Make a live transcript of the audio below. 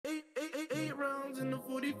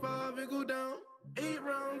45, it go down. 8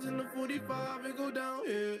 rounds in the 45, it go down.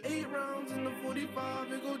 Yeah, 8 rounds in the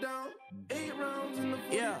 45, it go down. 8 rounds in the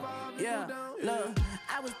 45, it go down. Yeah. Look,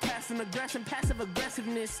 I was passive aggression, passive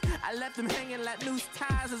aggressiveness. I left him hanging like loose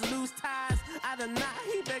ties as loose ties. Either not,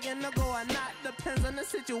 he begging to go or not. Depends on the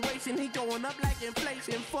situation. He going up like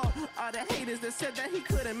inflation. Fuck all the haters that said that he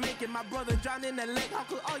couldn't make it. My brother drowned in the lake. How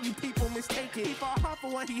could all you people mistake it? He fought hard for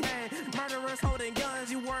what he had. Murderers holding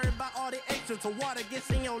guns. You worried about all the extra till water gets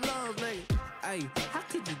in your lungs, nigga. Hey, how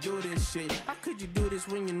could you do this shit? How could you do this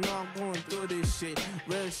when you know I'm going through this shit?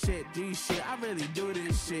 Real shit, G shit, I really do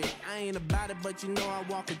this shit. I ain't about it, but you know I'm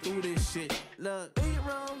walking through this shit. Look, 8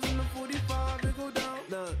 rounds in the 45, it go down.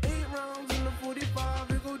 Look, 8 rounds in the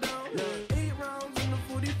 45, it go down. Look, 8 rounds in the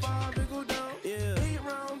 45, it go down. Yeah, 8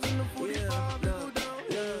 rounds in the 45, it go down.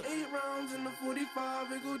 Yeah, 8 rounds in the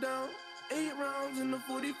 45, it go down. 8 rounds in the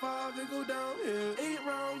 45, it go down. Yeah, 8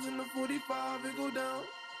 rounds in the 45, it go down.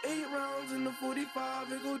 8 rounds in the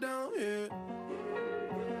 45, it go down. Yeah.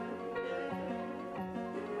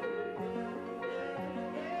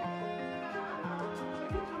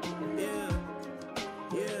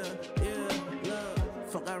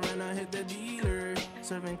 Fuck, I ran, I hit the dealer.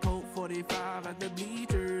 Serving Coke 45 at the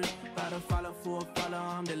bleachers. About to follow for a follow,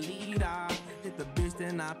 I'm the leader. Hit the bitch,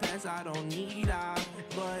 then I pass, I don't need her.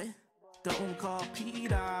 But don't call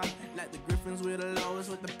Peter. Like the Griffins with the lowest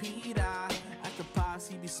with the Peter. At the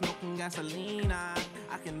posse, he be smoking gasoline.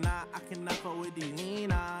 I cannot fuck with these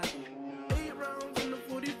Ninas. 8 rounds in the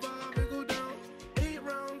 45, it go down. 8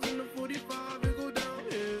 rounds in the 45, it go down.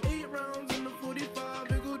 Yeah. 8 rounds in the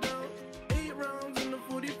 45, it go down. 8 rounds in the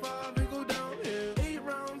 45, it go down. Yeah. 8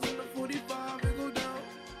 rounds in the 45, it go down.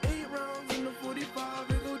 8 rounds in the 45,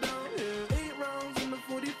 it go down. Yeah. 8 rounds in the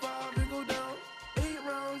 45, it go down. 8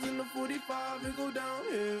 rounds in the 45, it go down.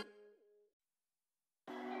 Yeah.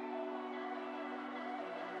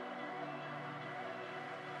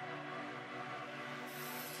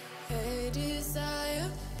 Hey desire,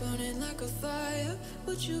 burning like a fire.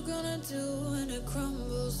 What you gonna do when it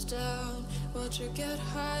crumbles down? Watch it get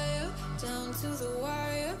higher, down to the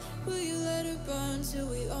wire. Will you let it burn till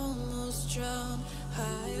we almost drown?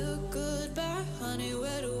 Higher, goodbye, honey,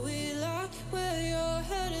 where do we lie? Where you're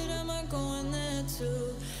headed, am I going there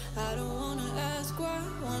too? I don't wanna ask why,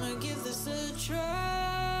 wanna give this a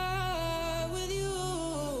try with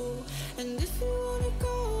you. And if you wanna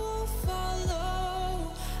go, I'll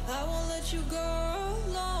follow. I won't let you go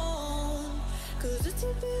alone, 'cause it's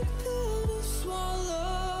a big pill to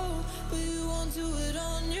swallow, but you won't do it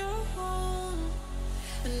on your own.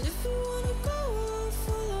 And if you wanna go, I'll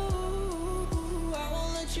follow. I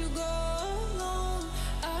won't let you go alone.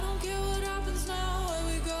 I don't care what happens now, where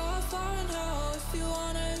we go, how far and how.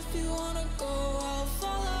 If you wanna go, I'll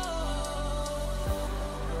follow.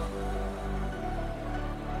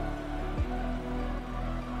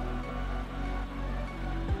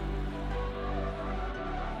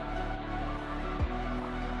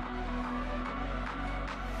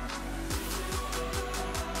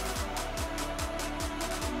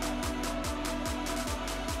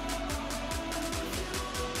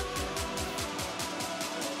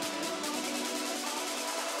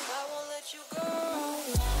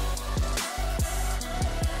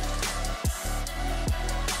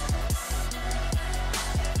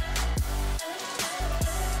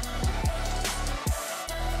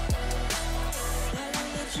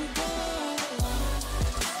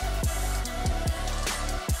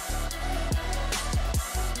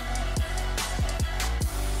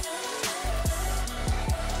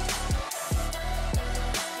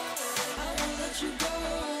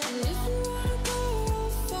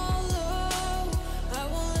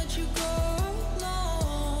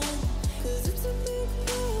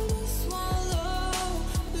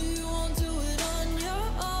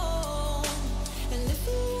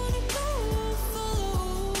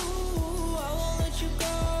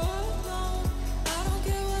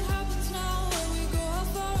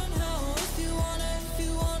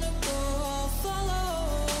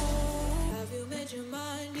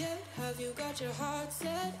 Your heart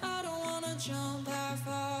said, I don't wanna jump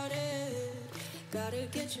half-hearted. Gotta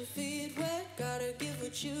get your feet wet, gotta give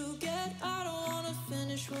what you get. I don't wanna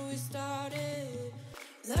finish where we started.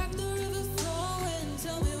 Like the river flowing,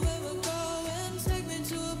 tell me where we're going. Take me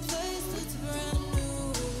to a place that's brand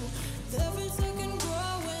new. Every second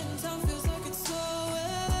growing, time feels like it's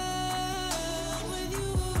slowing with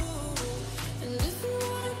you. And if you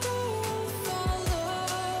wanna go, I'll follow.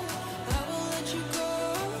 I won't let you go.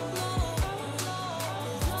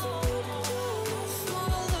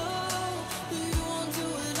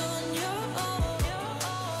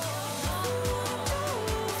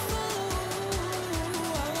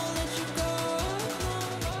 I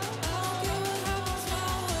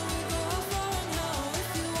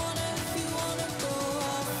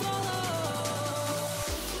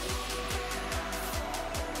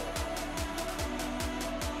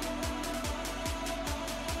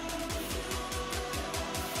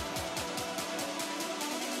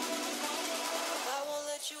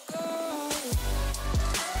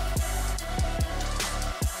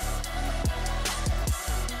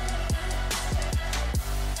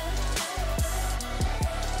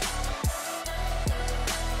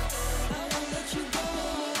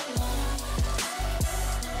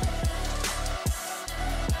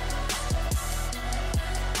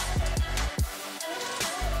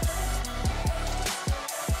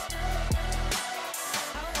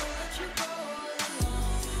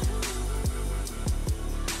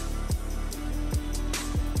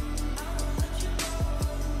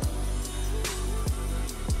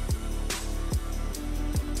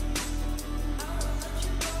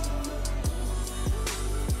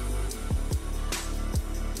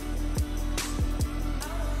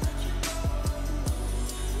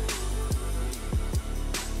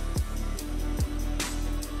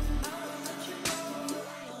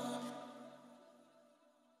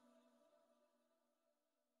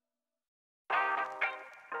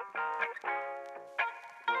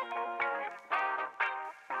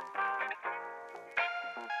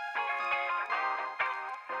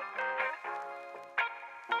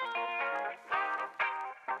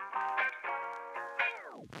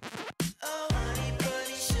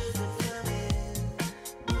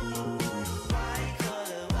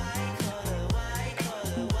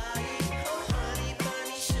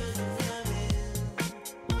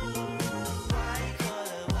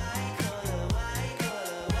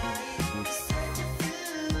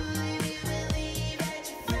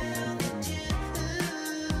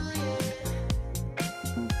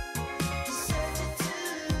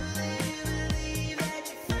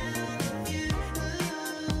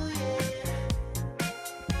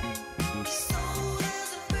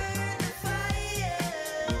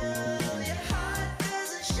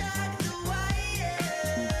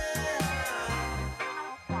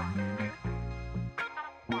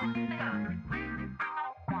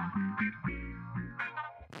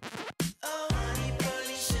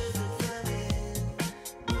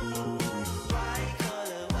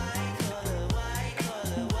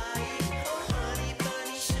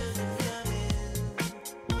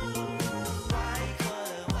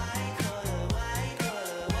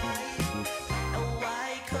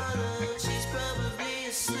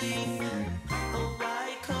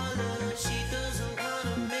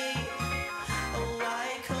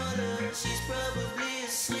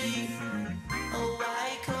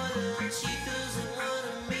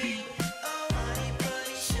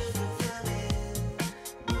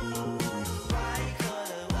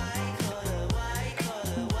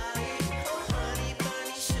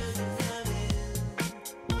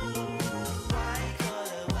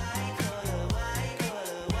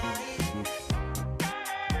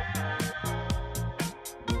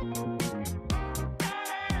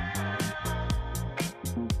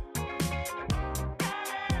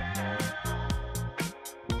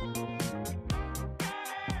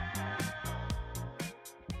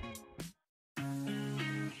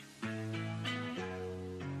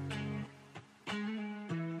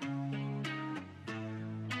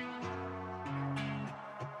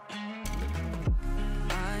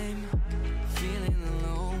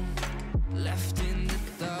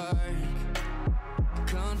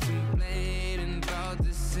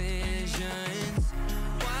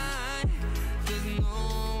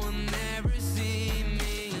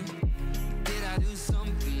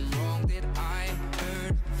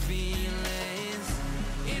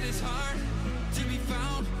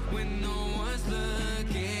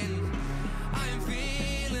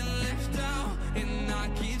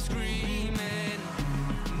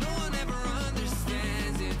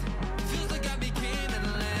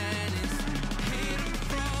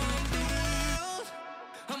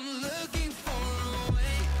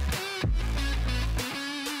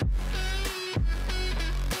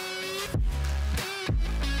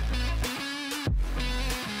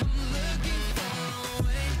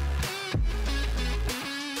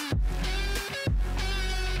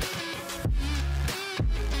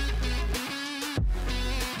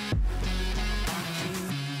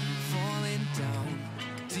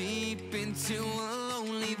into a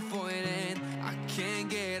lonely void and I can't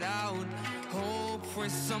get out. Hope for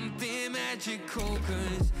something magical,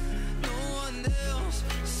 cause no one else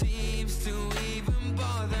seems to even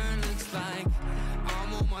bother. Looks like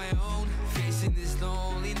I'm on my own, facing this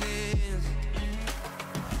loneliness.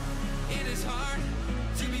 It is hard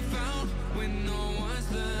to be found when no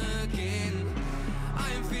one's looking. I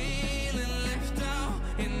am feeling left out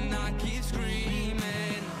and I keep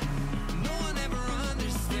screaming. No one ever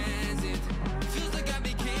understands it. Feels like I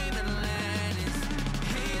became Atlantis.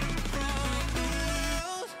 Hidden from the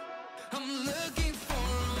world, I'm looking for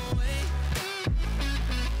a way.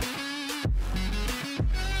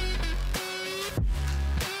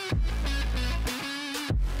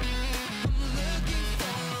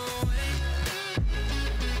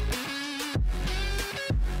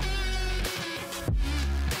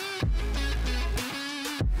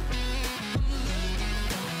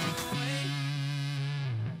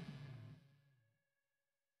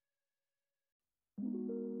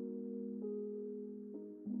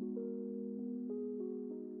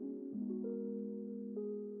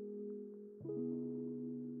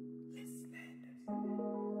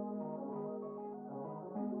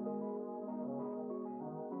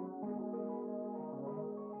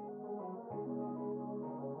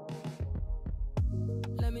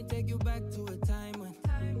 Let me take you back to a time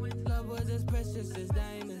when love was as precious as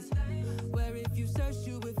diamonds, where if you search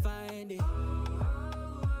you would find it.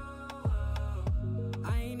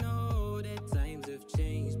 I know that times have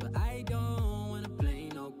changed, but I don't wanna play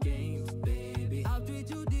no games, baby. I'll treat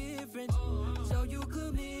you different, show you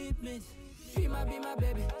commitment. She might be my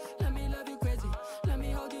baby, let me love you crazy. Let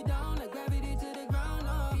me hold you down like gravity to the ground.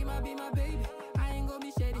 Oh, she might be my baby, I ain't gonna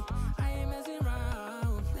be shady, I ain't messing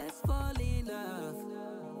around. Let's fall in love,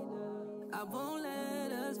 I won't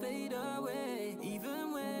let us fade away.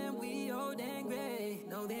 Even when we old and gray,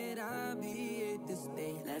 know that I'll be here to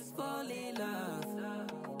stay. Let's fall in love,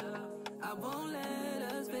 I won't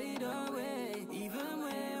let us fade away. Even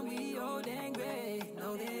when we old and gray,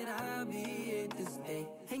 know that I'll be here to stay.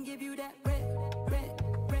 And give you that red, red,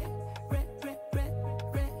 red, red, red, red,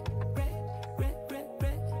 red, red, red, red,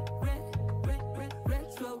 red, red, red, red,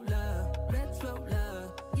 red, slow love, red, slow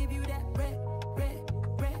love. Give you that red, red,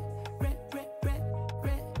 red, red, red, red,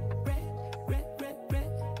 red, red, red, red,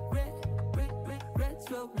 red, red, red, red,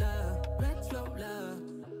 slow love, red, slow love.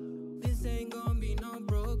 This ain't gonna be no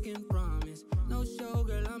broken promise, no show,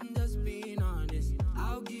 girl, I'm just being honest.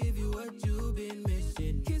 I'll give you what you've been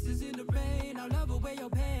missing. Kisses in the rain, I'll love away your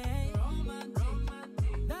pain.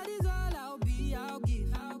 Romantic, that is all I'll be, I'll give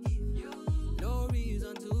you. No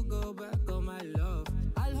reason to go back on my love.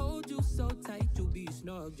 I'll hold you so tight you'll be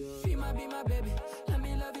snug, yeah. She might be my baby, let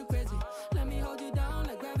me love you crazy. Let me hold you down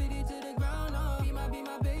like gravity to the ground. Oh, she might be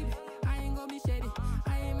my baby, I ain't gonna be shady,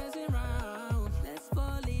 I ain't messing around. Let's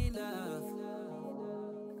fall in love,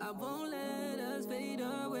 I won't let us fade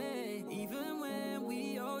away. Even when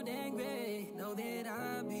we old and gray, know that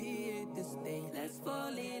I'll be here to stay. Let's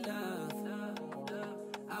fall in love,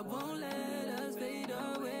 I won't let us fade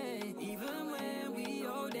away. Even when we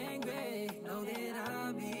old and gray, know that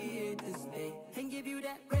I'll be here to stay. And give you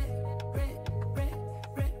that red, red, red,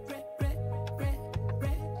 red, red, red, red,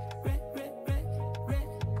 red, red, red, red, red,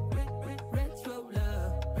 red, red, red, slow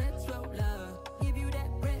love, red, slow love. Give you that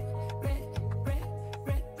red, red, red,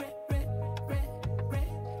 red, red, red, red, red,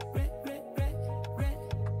 red, red, red, red,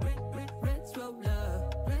 red, red, red, slow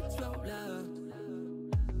love, red, slow love.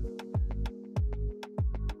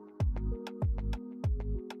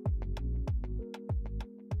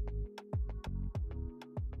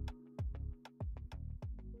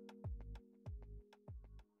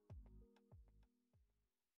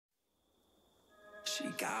 She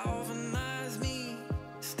galvanized me,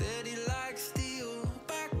 steady like steel,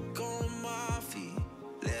 back on my feet,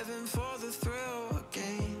 living for the thrill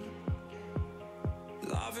again,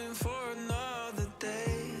 loving for another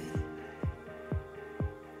day.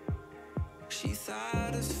 She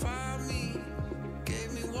satisfied me,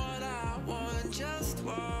 gave me what I want, just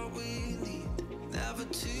what we need, never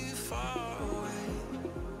too far away,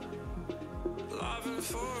 loving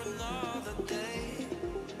for another day.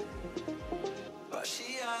 But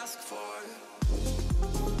she asked for